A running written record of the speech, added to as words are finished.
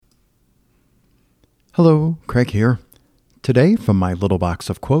Hello, Craig here. Today, from my little box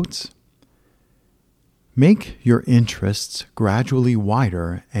of quotes, make your interests gradually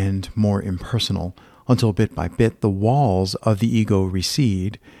wider and more impersonal until bit by bit the walls of the ego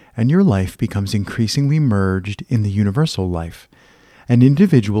recede and your life becomes increasingly merged in the universal life. An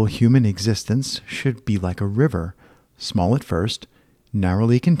individual human existence should be like a river, small at first,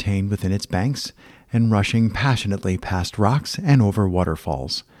 narrowly contained within its banks, and rushing passionately past rocks and over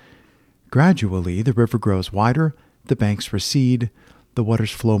waterfalls. Gradually, the river grows wider, the banks recede, the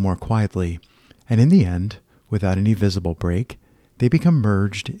waters flow more quietly, and in the end, without any visible break, they become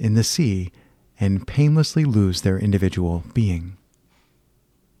merged in the sea and painlessly lose their individual being.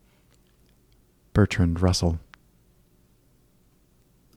 Bertrand Russell.